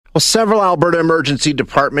Well, several Alberta emergency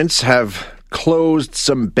departments have closed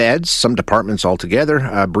some beds, some departments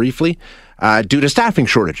altogether, briefly, due to staffing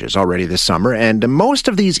shortages already this summer. And most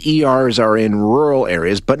of these ERs are in rural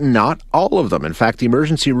areas, but not all of them. In fact, the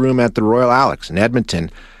emergency room at the Royal Alex in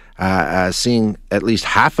Edmonton, seeing at least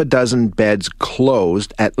half a dozen beds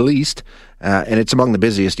closed, at least, and it's among the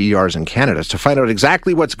busiest ERs in Canada. To find out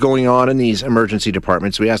exactly what's going on in these emergency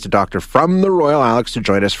departments, we asked a doctor from the Royal Alex to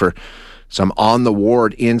join us for some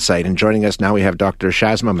on-the-ward insight. And joining us now, we have Dr.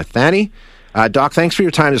 Shazma Mithani. Doc, thanks for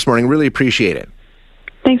your time this morning. Really appreciate it.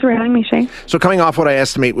 Thanks for having me, Shay. So coming off what I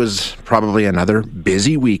estimate was probably another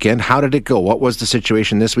busy weekend, how did it go? What was the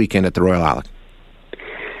situation this weekend at the Royal Alex?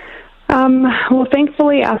 Well,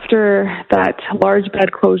 thankfully, after that large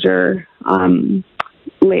bed closure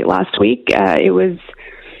late last week,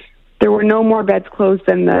 there were no more beds closed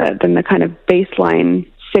than the kind of baseline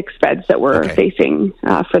 6 beds that we're facing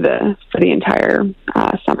for the entire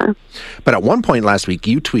summer. But at one point last week,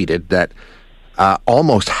 you tweeted that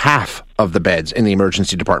almost half of the beds in the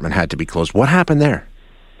emergency department had to be closed. What happened there?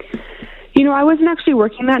 You know, I wasn't actually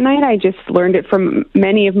working that night. I just learned it from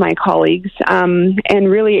many of my colleagues. And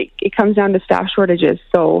really, it comes down to staff shortages.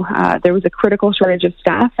 So there was a critical shortage of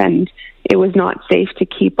staff, and it was not safe to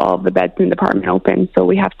keep all of the beds in the department open. So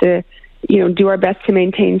we have to, do our best to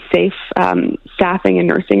maintain safe staffing and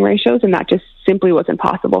nursing ratios, and that just simply wasn't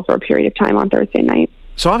possible for a period of time on Thursday night.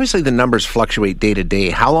 So obviously the numbers fluctuate day to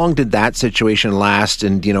day. How long did that situation last?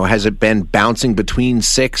 And, has it been bouncing between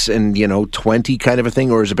 6 and, 20 kind of a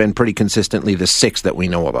thing, or has it been pretty consistently the 6 that we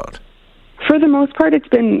know about? For the most part, it's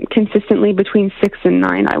been consistently between 6 and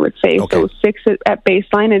 9, I would say. Okay. So 6 at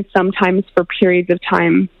baseline, and sometimes for periods of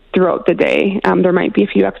time throughout the day. There might be a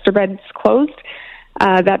few extra beds closed.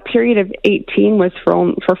 That period of 18 was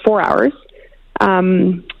for 4 hours.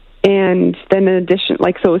 And then in addition, so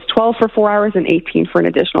it was 12 for 4 hours and 18 for an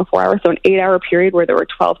additional 4 hours. So an 8-hour period where there were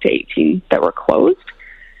 12 to 18 that were closed.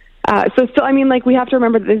 So still, we have to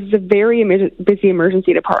remember that this is a very busy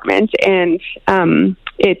emergency department, and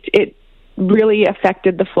it really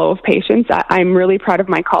affected the flow of patients. I'm really proud of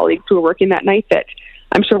my colleagues who were working that night that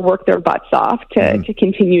I'm sure worked their butts off to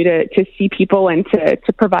continue to see people and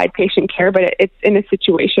to provide patient care. But it's in a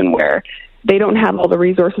situation where they don't have all the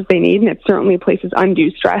resources they need, and it certainly places undue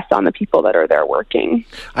stress on the people that are there working.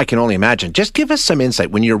 I can only imagine. Just give us some insight.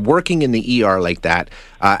 When you're working in the ER like that,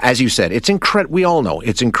 as you said, we all know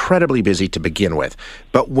it's incredibly busy to begin with.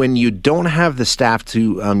 But when you don't have the staff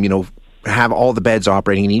to, have all the beds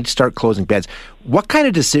operating, and you need to start closing beds, what kind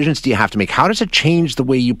of decisions do you have to make? How does it change the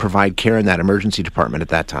way you provide care in that emergency department at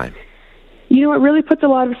that time? It really puts a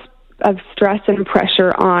lot of stress and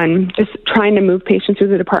pressure on just trying to move patients through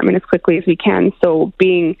the department as quickly as we can. So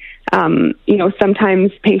being,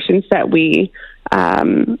 sometimes patients that we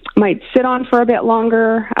might sit on for a bit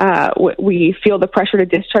longer, we feel the pressure to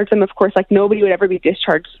discharge them. Of course, nobody would ever be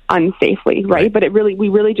discharged unsafely, right? But we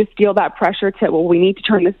really just feel that pressure to, we need to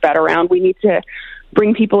turn this bed around. We need to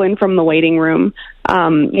bring people in from the waiting room.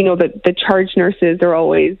 The charge nurses are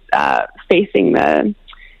always facing the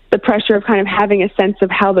pressure of kind of having a sense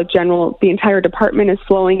of how the entire department is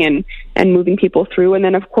flowing and moving people through. And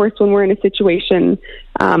then, of course, when we're in a situation,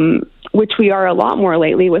 which we are a lot more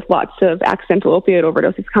lately with lots of accidental opioid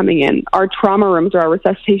overdoses coming in, our trauma rooms or our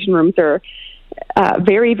resuscitation rooms are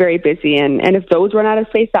very, very busy. And if those run out of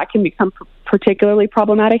space, that can become particularly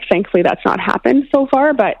problematic. Thankfully, that's not happened so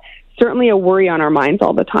far, but certainly a worry on our minds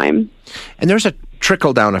all the time. And there's a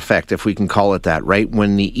trickle-down effect, if we can call it that, right?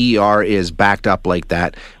 When the ER is backed up like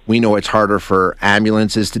that, we know it's harder for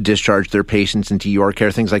ambulances to discharge their patients into your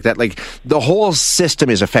care, things like that. The whole system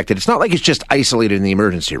is affected. It's not like it's just isolated in the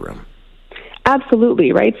emergency room.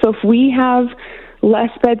 Absolutely, right? So if we have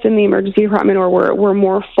less beds in the emergency department, or we're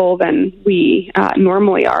more full than we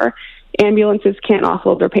normally are, ambulances can't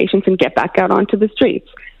offload their patients and get back out onto the streets.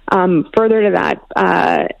 Further to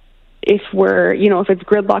that, if it's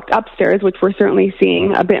gridlocked upstairs, which we're certainly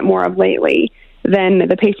seeing a bit more of lately, then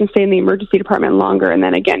the patients stay in the emergency department longer, and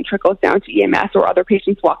then again trickles down to EMS or other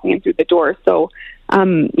patients walking in through the door. So,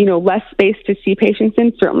 less space to see patients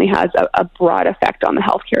in certainly has a broad effect on the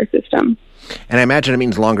healthcare system. And I imagine it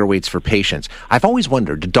means longer waits for patients. I've always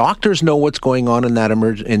wondered, do doctors know what's going on in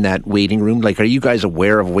that waiting room? Are you guys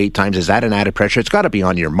aware of wait times? Is that an added pressure? It's got to be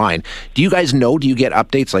on your mind. Do you guys know? Do you get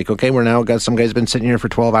updates we're now got some guys been sitting here for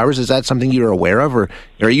 12 hours? Is that something you're aware of, or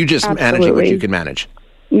are you just managing what you can manage?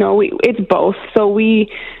 No, it's both. So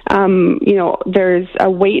we, there's a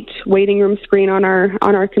waiting room screen on our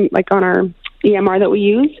EMR that we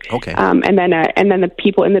use. Okay. And then the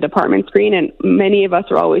people in the department screen, and many of us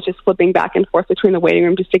are always just flipping back and forth between the waiting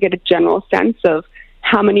room just to get a general sense of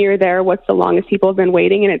how many are there, what's the longest people have been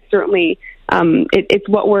waiting, and it's certainly it's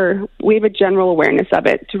what we have a general awareness of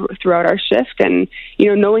it throughout our shift, and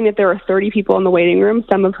knowing that there are 30 people in the waiting room,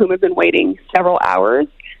 some of whom have been waiting several hours.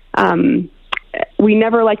 We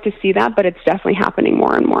never like to see that, but it's definitely happening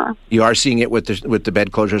more and more. You are seeing it with the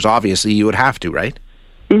bed closures. Obviously, you would have to, right?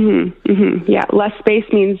 Mm-hmm. Mm-hmm. Yeah, less space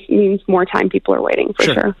means more time people are waiting, for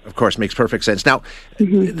sure. Of course, makes perfect sense. Now,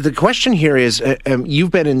 the question here is,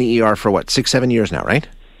 you've been in the ER for 6-7 years now, right?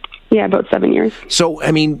 Yeah, about 7 years. So,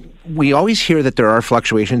 I mean, we always hear that there are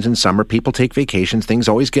fluctuations in summer. People take vacations. Things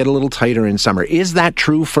always get a little tighter in summer. Is that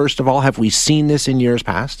true, first of all? Have we seen this in years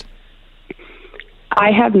past?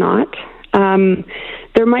 I have not.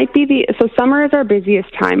 There might be so summer is our busiest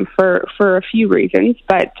time for a few reasons,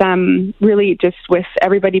 but really just with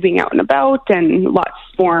everybody being out and about and lots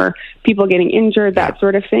more people getting injured, that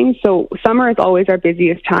sort of thing. So summer is always our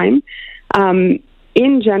busiest time.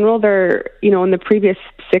 In general, in the previous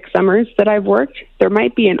 6 summers that I've worked, there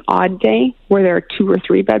might be an odd day where there are 2 or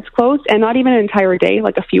 3 beds closed, and not even an entire day,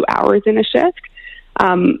 like a few hours in a shift.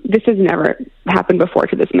 This has never happened before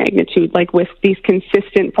to this magnitude, like with these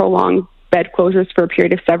consistent, prolonged bed closures for a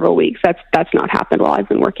period of several weeks. That's not happened while I've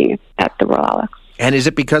been working at the Royal Alex. And is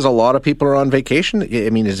it because a lot of people are on vacation? I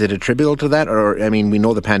mean, is it attributable to that? Or, I mean, we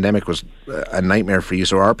know the pandemic was a nightmare for you,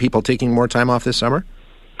 so are people taking more time off this summer?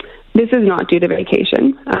 This is not due to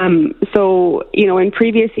vacation. So, in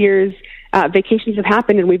previous years, vacations have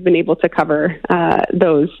happened and we've been able to cover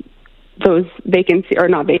those vacancies, or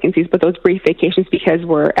not vacancies, but those brief vacations because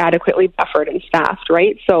we're adequately buffered and staffed,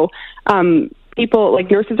 right? So people, like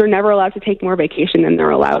nurses, are never allowed to take more vacation than they're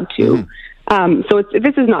allowed to. So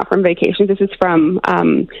this is not from vacation. This is from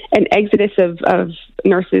an exodus of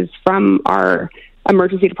nurses from our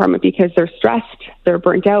emergency department because they're stressed, they're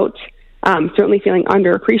burnt out, certainly feeling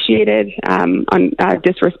underappreciated,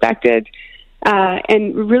 disrespected.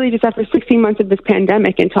 And really just after 16 months of this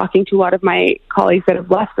pandemic and talking to a lot of my colleagues that have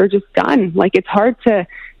left, they're just done. Like, it's hard to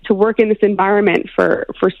work in this environment for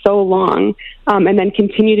so long, and then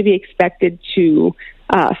continue to be expected to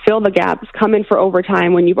fill the gaps, come in for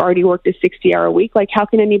overtime when you've already worked a 60-hour week. Like, how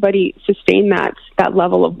can anybody sustain that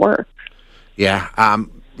level of work? Yeah.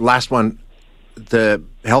 Last one, the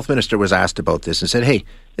health minister was asked about this and said, hey,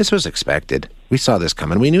 this was expected. We saw this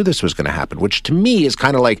coming. We knew this was going to happen, which to me is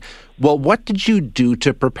kind of like, well, what did you do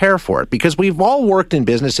to prepare for it? Because we've all worked in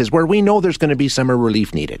businesses where we know there's going to be summer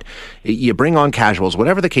relief needed. You bring on casuals,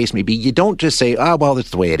 whatever the case may be. You don't just say, well,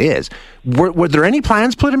 that's the way it is. Were there any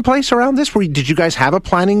plans put in place around this? Did you guys have a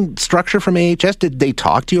planning structure from AHS? Did they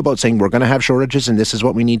talk to you about saying we're going to have shortages and this is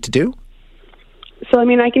what we need to do? So, I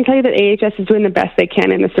mean, I can tell you that AHS is doing the best they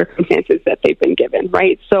can in the circumstances that they've been given,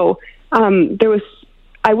 right? So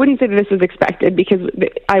I wouldn't say that this was expected because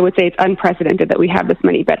I would say it's unprecedented that we have this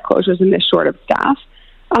many bed closures and this short of staff.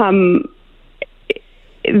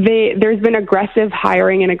 There's been aggressive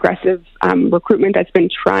hiring and aggressive recruitment that's been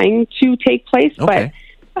trying to take place, okay.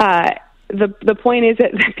 But the point is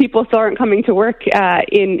that people still aren't coming to work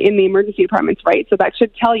in the emergency departments, right? So that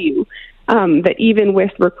should tell you that even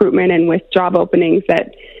with recruitment and with job openings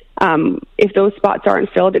that if those spots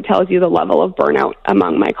aren't filled, it tells you the level of burnout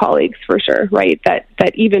among my colleagues for sure, right? That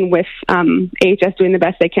even with AHS doing the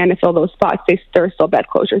best they can to fill those spots, there are still bed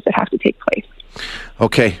closures that have to take place.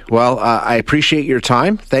 Okay. Well, I appreciate your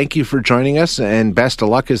time. Thank you for joining us, and best of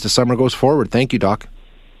luck as the summer goes forward. Thank you, Doc.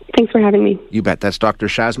 Thanks for having me. You bet. That's Dr.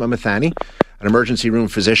 Shazma Mithani, an emergency room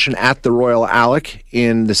physician at the Royal Alec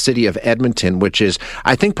in the city of Edmonton, which is,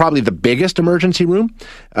 I think, probably the biggest emergency room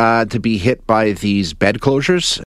to be hit by these bed closures.